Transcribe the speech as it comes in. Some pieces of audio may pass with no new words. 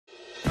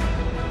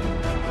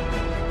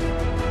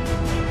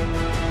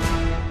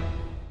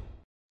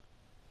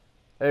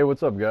Hey,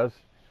 what's up guys?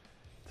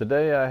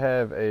 Today I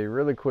have a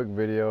really quick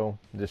video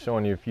just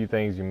showing you a few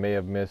things you may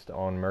have missed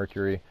on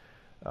Mercury.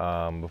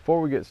 Before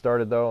we get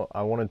started though,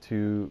 I wanted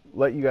to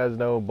let you guys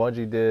know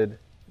Bungie did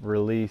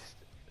release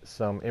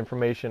some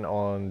information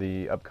on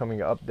the upcoming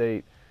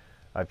update.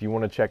 If you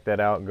want to check that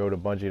out, go to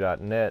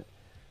bungie.net.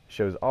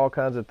 Shows all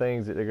kinds of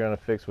things that they're going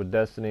to fix with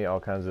Destiny, all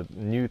kinds of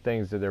new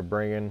things that they're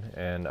bringing,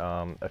 and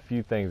a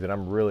few things that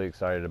I'm really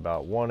excited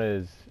about. One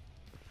is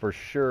for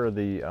sure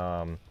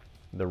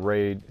the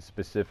raid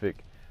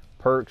specific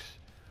perks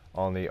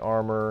on the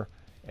armor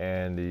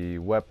and the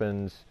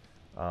weapons.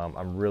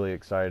 I'm really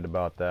excited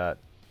about that,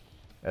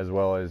 as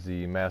well as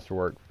the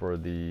masterwork for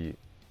the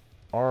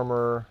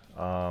armor,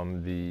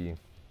 the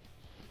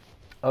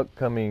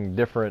upcoming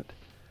different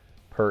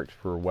perks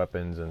for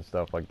weapons and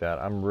stuff like that.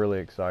 I'm really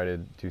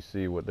excited to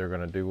see what they're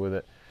going to do with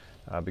it,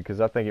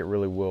 because I think it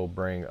really will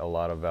bring a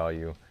lot of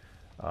value,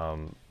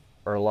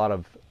 or a lot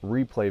of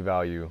replay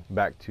value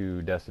back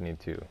to Destiny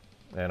 2.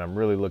 And I'm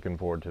really looking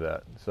forward to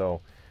that.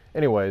 So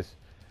anyways,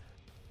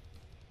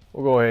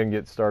 we'll go ahead and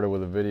get started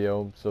with the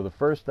video. So the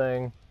first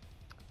thing,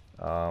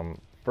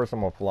 first I'm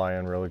gonna fly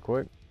in really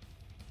quick.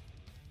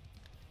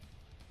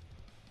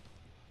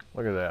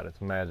 Look at that,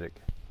 it's magic.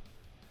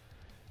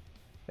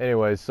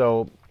 Anyways,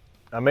 so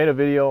I made a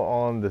video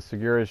on the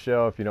Segura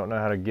shell. If you don't know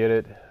how to get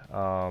it,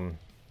 well,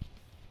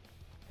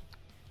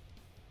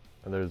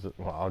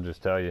 I'll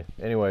just tell you.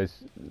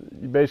 Anyways,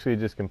 you basically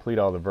just complete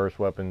all the verse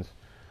weapons.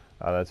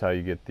 That's how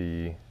you get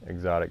the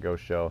exotic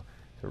ghost shell.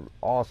 It's an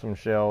awesome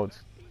shell.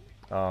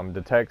 It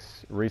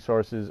detects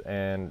resources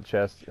and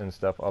chests and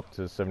stuff up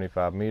to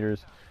 75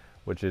 meters,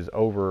 which is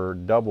over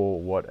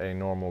double what a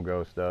normal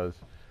ghost does,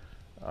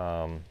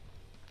 a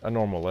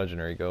normal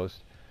legendary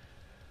ghost.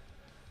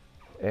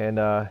 And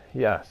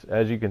yes,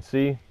 as you can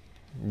see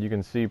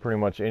pretty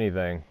much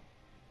anything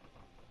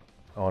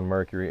on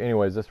Mercury.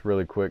 Anyways, that's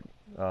really quick.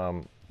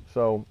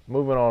 So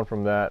moving on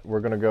from that,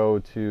 we're going to go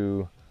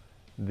to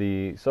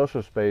the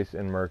social space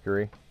in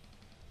Mercury,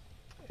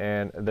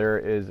 and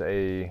there's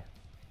a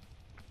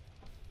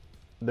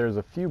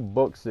few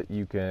books that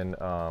you can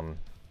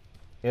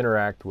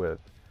interact with.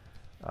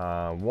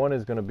 One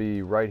is going to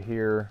be right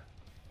here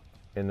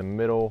in the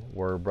middle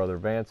where Brother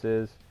Vance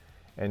is,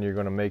 and you're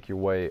going to make your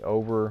way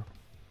over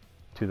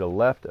to the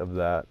left of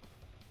that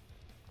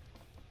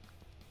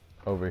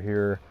over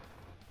here.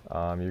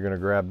 You're going to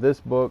grab this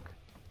book,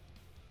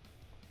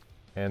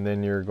 and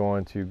then you're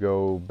going to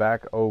go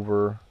back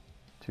over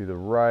to the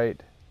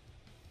right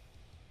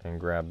and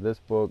grab this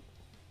book,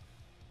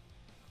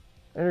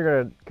 and you're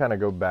going to kind of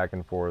go back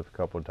and forth a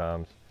couple of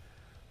times.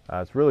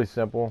 It's really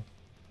simple.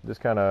 Just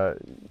kind of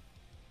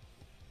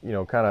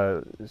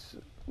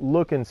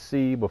look and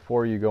see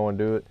before you go and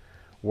do it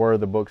where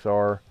the books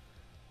are,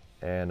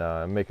 and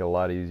make it a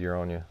lot easier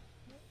on you.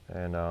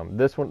 And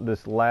this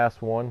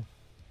last one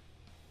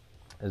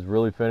is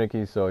really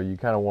finicky, so you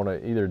kind of want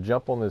to either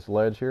jump on this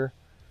ledge here.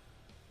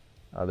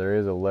 There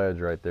is a ledge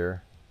right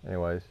there.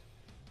 Anyways,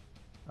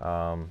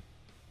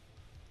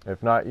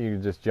 if not, you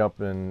can just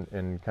jump in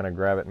and kind of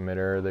grab it in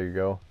midair. There you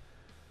go.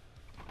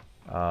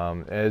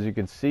 As you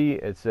can see,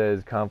 it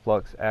says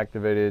conflux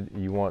activated.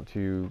 You want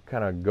to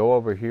kind of go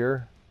over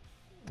here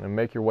and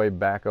make your way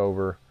back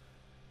over,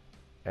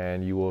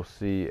 and you will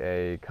see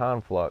a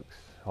conflux.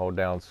 Hold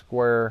down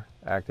square,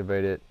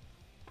 activate it,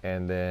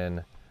 and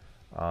then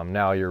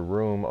now your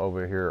room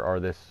over here, or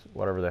this,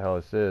 whatever the hell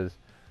this is,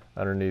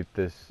 underneath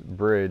this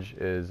bridge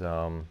is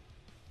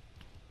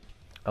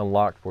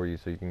unlocked for you,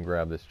 so you can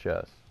grab this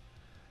chest.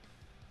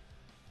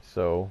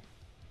 So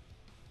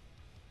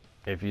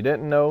if you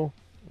didn't know,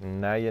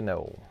 now you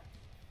know.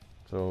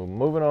 So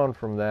moving on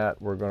from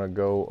that, we're going to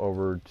go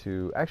over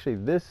to, actually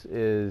this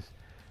is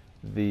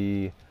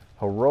the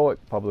heroic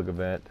public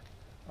event,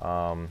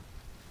 and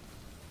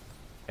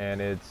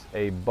it's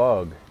a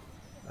bug.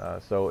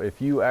 So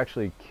if you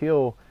actually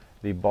kill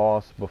the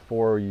boss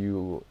before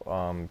you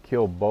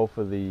kill both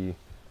of the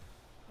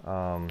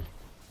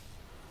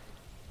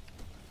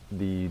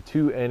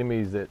two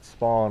enemies that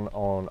spawn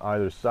on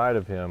either side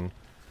of him,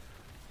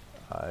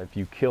 if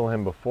you kill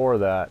him before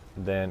that,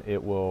 then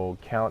it will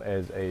count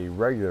as a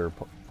regular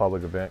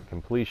public event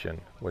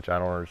completion, which I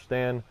don't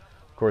understand.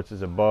 Of course,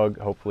 it's a bug.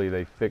 Hopefully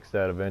they fix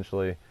that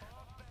eventually,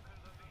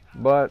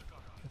 but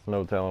it's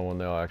no telling when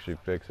they'll actually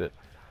fix it.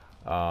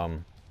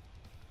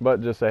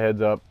 But just a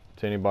heads up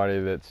to anybody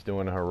that's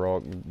doing a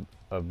heroic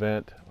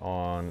event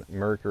on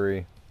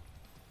Mercury,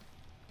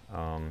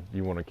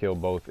 you want to kill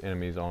both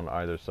enemies on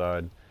either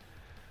side,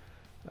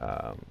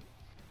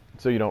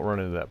 so you don't run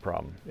into that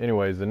problem.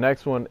 Anyways, the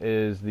next one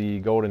is the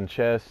golden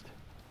chest.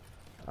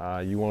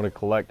 You want to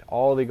collect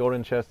all the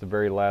golden chests. The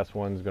very last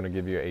one is going to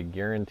give you a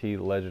guaranteed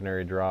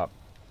legendary drop.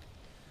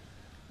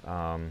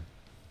 So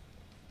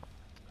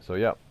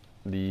yeah,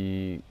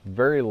 the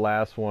very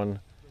last one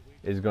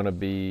is going to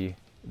be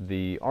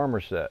the armor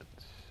sets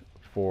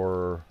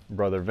for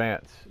Brother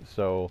Vance.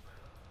 So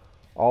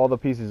all the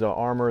pieces of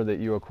armor that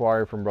you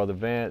acquire from Brother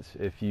Vance,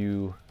 if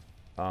you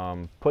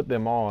put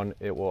them on,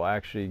 it will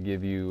actually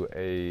give you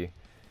a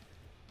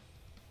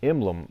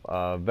emblem,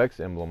 Vex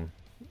emblem,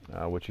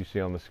 which you see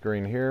on the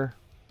screen here.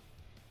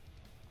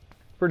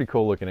 Pretty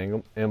cool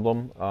looking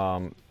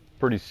emblem.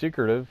 Pretty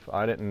secretive.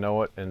 I didn't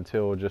know it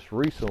until just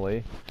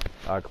recently,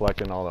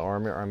 collecting all the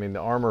armor. I mean, the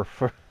armor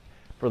for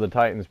the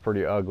Titan's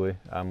pretty ugly,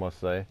 I must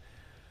say.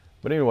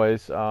 But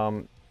anyways,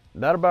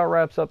 that about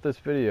wraps up this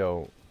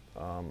video.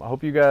 I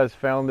hope you guys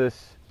found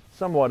this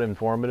somewhat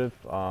informative.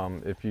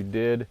 If you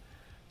did,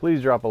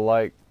 please drop a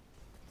like,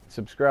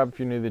 subscribe if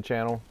you're new to the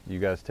channel. You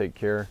guys take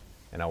care,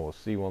 and I will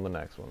see you on the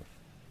next one.